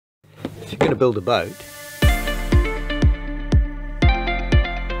if you're going to build a boat,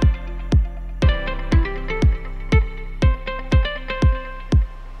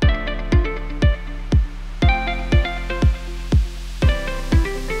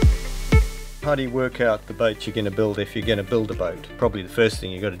 how do you work out the boat you're going to build if you're going to build a boat? Probably the first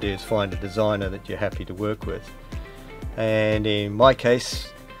thing you've got to do is find a designer that you're happy to work with. And in my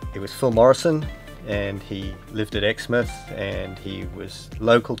case, it was Phil Morrison, and he lived at Exmouth, and he was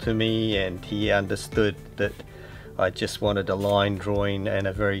local to me, and he understood that I just wanted a line drawing and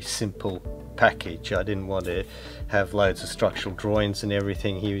a very simple package. I didn't want to have loads of structural drawings and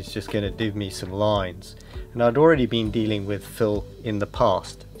everything. He was just going to give me some lines. And I'd already been dealing with Phil in the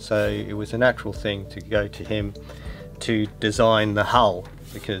past, so it was a natural thing to go to him to design the hull,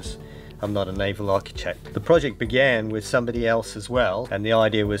 because I'm not a naval architect. The project began with somebody else as well, and the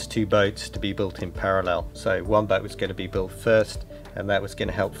idea was two boats to be built in parallel. So one boat was going to be built first, and that was going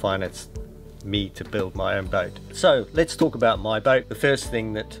to help finance me to build my own boat. So let's talk about my boat. The first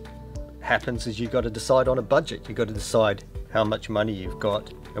thing that happens is you've got to decide on a budget. You've got to decide how much money you've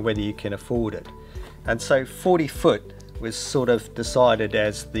got and whether you can afford it. And so 40 foot was sort of decided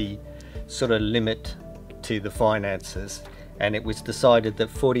as the sort of limit to the finances, and it was decided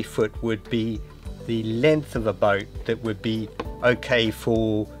that 40 foot would be the length of a boat that would be okay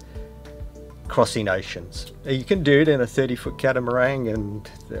for crossing oceans. You can do it in a 30-foot catamaran, and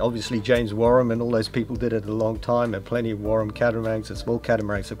obviously James Warham and all those people did it a long time, and plenty of Warham catamarans and small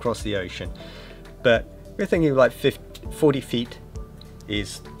catamarans across the ocean. But we're thinking like 40 feet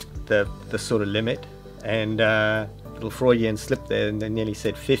is the sort of limit, and little Freudian slip there, and they nearly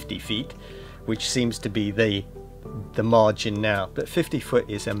said 50 feet, which seems to be the margin now. But 50 foot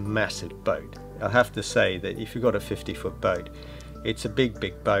is a massive boat. I have to say that if you've got a 50-foot boat, it's a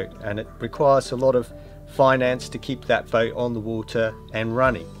big boat, and it requires a lot of finance to keep that boat on the water and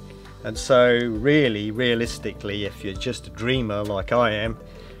running. And so really, realistically, if you're just a dreamer like I am,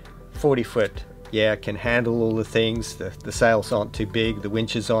 40 foot, yeah, can handle all the things. The sails aren't too big, the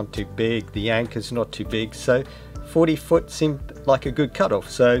winches aren't too big, the anchor's not too big, so 40 foot seemed like a good cutoff.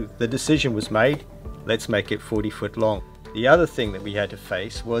 So the decision was made, let's make it 40 foot long. The other thing that we had to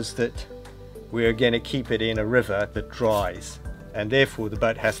face was that we're going to keep it in a river that dries, and therefore the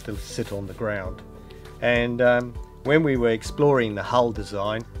boat has to sit on the ground. And when we were exploring the hull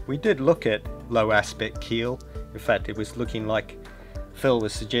design, we did look at low aspect keel. In fact, it was looking like Phil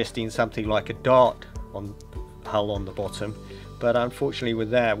was suggesting something like a dart on hull on the bottom, but unfortunately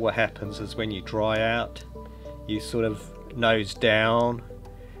with that, what happens is when you dry out, you sort of nose down,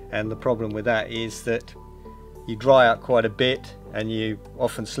 and the problem with that is that you dry out quite a bit, and you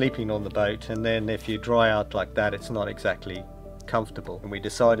often sleeping on the boat, and then if you dry out like that, it's not exactly comfortable. And we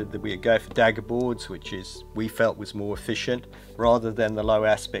decided that we would go for daggerboards, which we felt was more efficient, rather than the low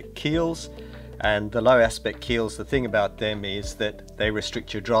aspect keels. And the low aspect keels, the thing about them is that they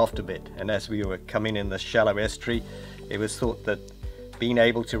restrict your draft a bit, and as we were coming in the shallow estuary, it was thought that being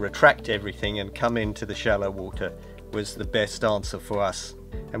able to retract everything and come into the shallow water was the best answer for us.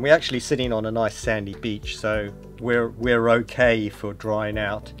 And we're actually sitting on a nice sandy beach, so we're okay for drying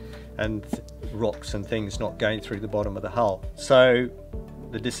out and rocks and things not going through the bottom of the hull. So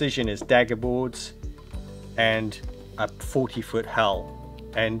the decision is daggerboards and a 40-foot hull.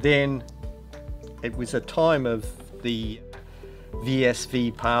 And then it was a time of the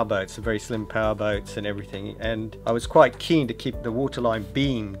VSV powerboats, the very slim powerboats and everything, and I was quite keen to keep the waterline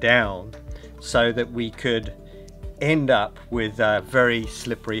beam down so that we could end up with a very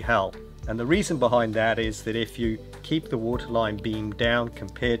slippery hull. And the reason behind that is that if you keep the waterline beam down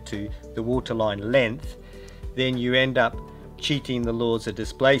compared to the waterline length, then you end up cheating the laws of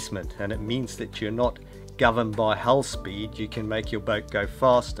displacement, and it means that you're not governed by hull speed. You can make your boat go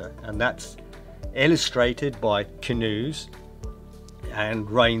faster, and that's illustrated by canoes and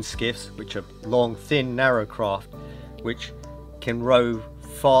rain skiffs, which are long, thin, narrow craft which can row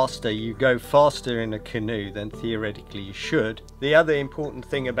faster. You go faster in a canoe than theoretically you should. The other important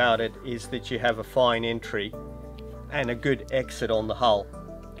thing about it is that you have a fine entry and a good exit on the hull,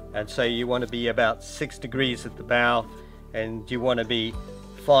 and so you want to be about 6 degrees at the bow, and you want to be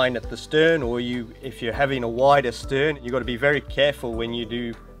fine at the stern, or if you're having a wider stern, you've got to be very careful when you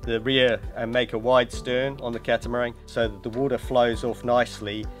do the rear and make a wide stern on the catamaran so that the water flows off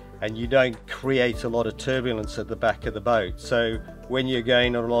nicely and you don't create a lot of turbulence at the back of the boat. So when you're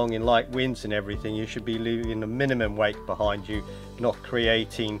going along in light winds and everything, you should be leaving a minimum wake behind you, not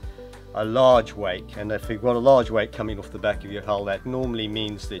creating a large wake. And if you've got a large wake coming off the back of your hull, that normally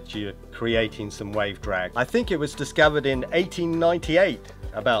means that you're creating some wave drag. I think it was discovered in 1898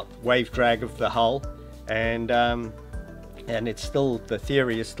 about wave drag of the hull, and and it's still, the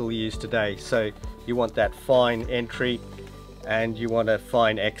theory is still used today. So you want that fine entry and you want a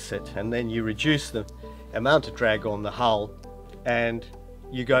fine exit, and then you reduce the amount of drag on the hull and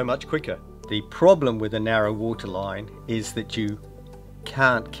you go much quicker. The problem with a narrow waterline is that you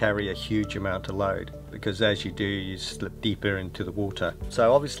can't carry a huge amount of load, because as you do, you slip deeper into the water.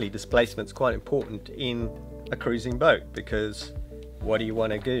 So obviously displacement is quite important in a cruising boat, because what do you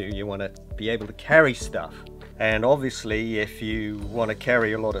want to do? You want to be able to carry stuff, and obviously if you want to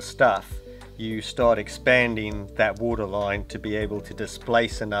carry a lot of stuff, you start expanding that waterline to be able to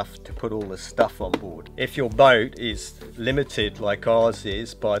displace enough to put all the stuff on board. If your boat is limited like ours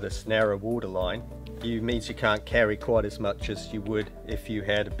is by this narrow waterline, it means you can't carry quite as much as you would if you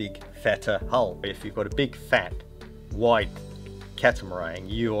had a big fatter hull. If you've got a big fat wide catamaran,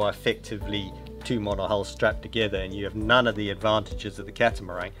 you are effectively two monohulls strapped together, and you have none of the advantages of the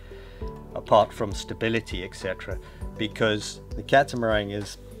catamaran apart from stability, etc., because the catamaran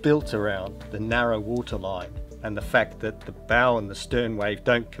is built around the narrow waterline and the fact that the bow and the stern wave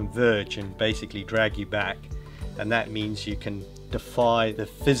don't converge and basically drag you back, and that means you can defy the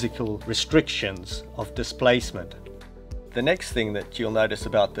physical restrictions of displacement. The next thing that you'll notice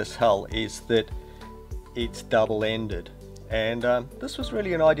about this hull is that it's double-ended, and this was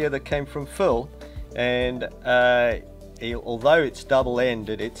really an idea that came from Phil, and although it's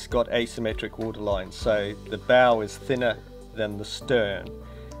double-ended, it's got asymmetric waterlines, so the bow is thinner than the stern,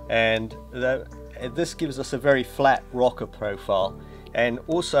 and this gives us a very flat rocker profile and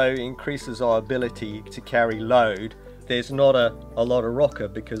also increases our ability to carry load. There's not a lot of rocker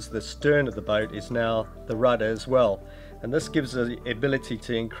because the stern of the boat is now the rudder as well, and this gives us the ability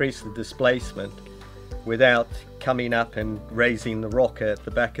to increase the displacement without coming up and raising the rocker at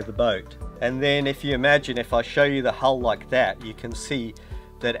the back of the boat. And then if you imagine, if I show you the hull like that, you can see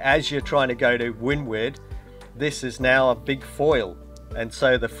that as you're trying to go to windward, this is now a big foil, and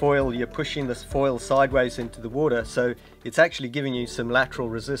so the foil, you're pushing this foil sideways into the water, so it's actually giving you some lateral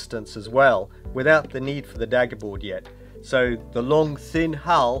resistance as well without the need for the daggerboard yet. So the long thin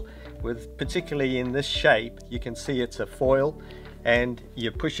hull, with particularly in this shape, you can see it's a foil and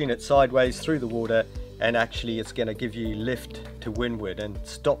you're pushing it sideways through the water, and actually it's going to give you lift to windward and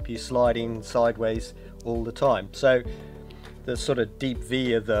stop you sliding sideways all the time. So the sort of deep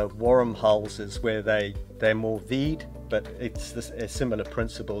V of the Warham hulls is where they're more V'd, but it's a similar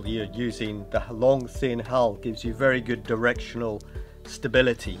principle. You're using the long thin hull, gives you very good directional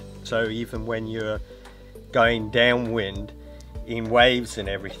stability, so even when you're going downwind in waves and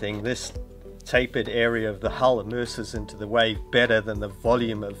everything, this tapered area of the hull immerses into the wave better than the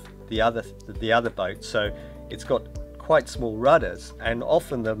volume of the other boat. So it's got quite small rudders, and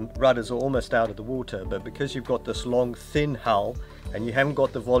often the rudders are almost out of the water, but because you've got this long thin hull and you haven't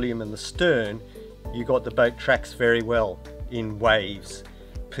got the volume in the stern, you got the boat tracks very well in waves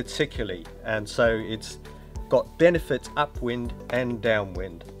particularly, and so it's got benefits upwind and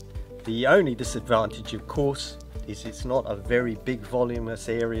downwind. The only disadvantage, of course, is it's not a very big voluminous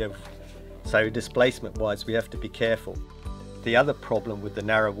area, so displacement wise we have to be careful. The other problem with the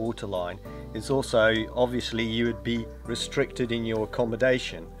narrow waterline is also, obviously, you would be restricted in your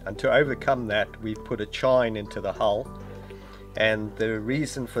accommodation, and to overcome that we've put a chine into the hull, and the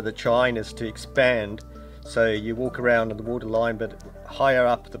reason for the chine is to expand, so you walk around on the waterline, but higher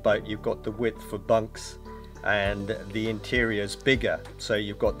up the boat you've got the width for bunks and the interior is bigger, so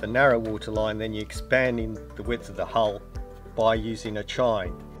you've got the narrow waterline, then you're expanding the width of the hull by using a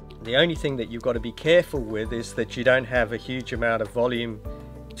chine. The only thing that you've got to be careful with is that you don't have a huge amount of volume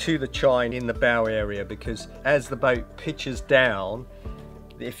to the chine in the bow area, because as the boat pitches down,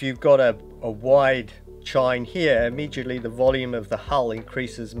 if you've got a wide chine here, immediately the volume of the hull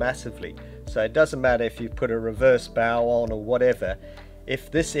increases massively. So it doesn't matter if you put a reverse bow on or whatever,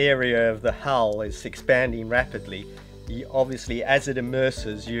 if this area of the hull is expanding rapidly, obviously as it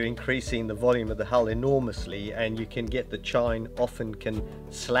immerses you're increasing the volume of the hull enormously, and you can get the chine often can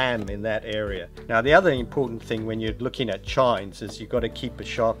slam in that area. Now the other important thing when you're looking at chines is you've got to keep a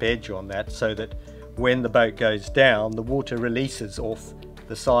sharp edge on that, so that when the boat goes down the water releases off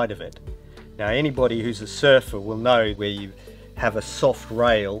the side of it. Now anybody who's a surfer will know where you have a soft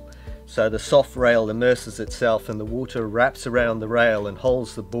rail, so the soft rail immerses itself and the water wraps around the rail and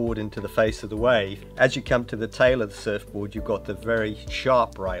holds the board into the face of the wave. As you come to the tail of the surfboard you've got the very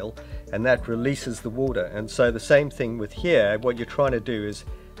sharp rail, and that releases the water. And so the same thing with here, what you're trying to do is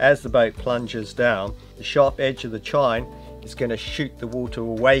as the boat plunges down, the sharp edge of the chine is going to shoot the water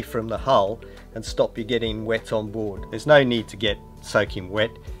away from the hull and stop you getting wet on board. There's no need to get soaking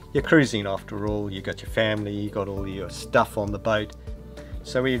wet. You're cruising after all, you've got your family, you've got all your stuff on the boat.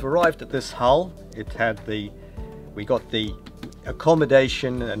 So we've arrived at this hull. It had the We got the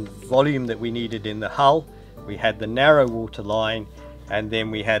accommodation and volume that we needed in the hull. We had the narrow waterline, and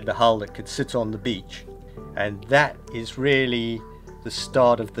then we had the hull that could sit on the beach. And that is really the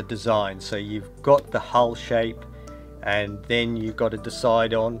start of the design. So you've got the hull shape, and then you've got to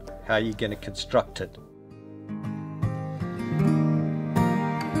decide on how you're going to construct it.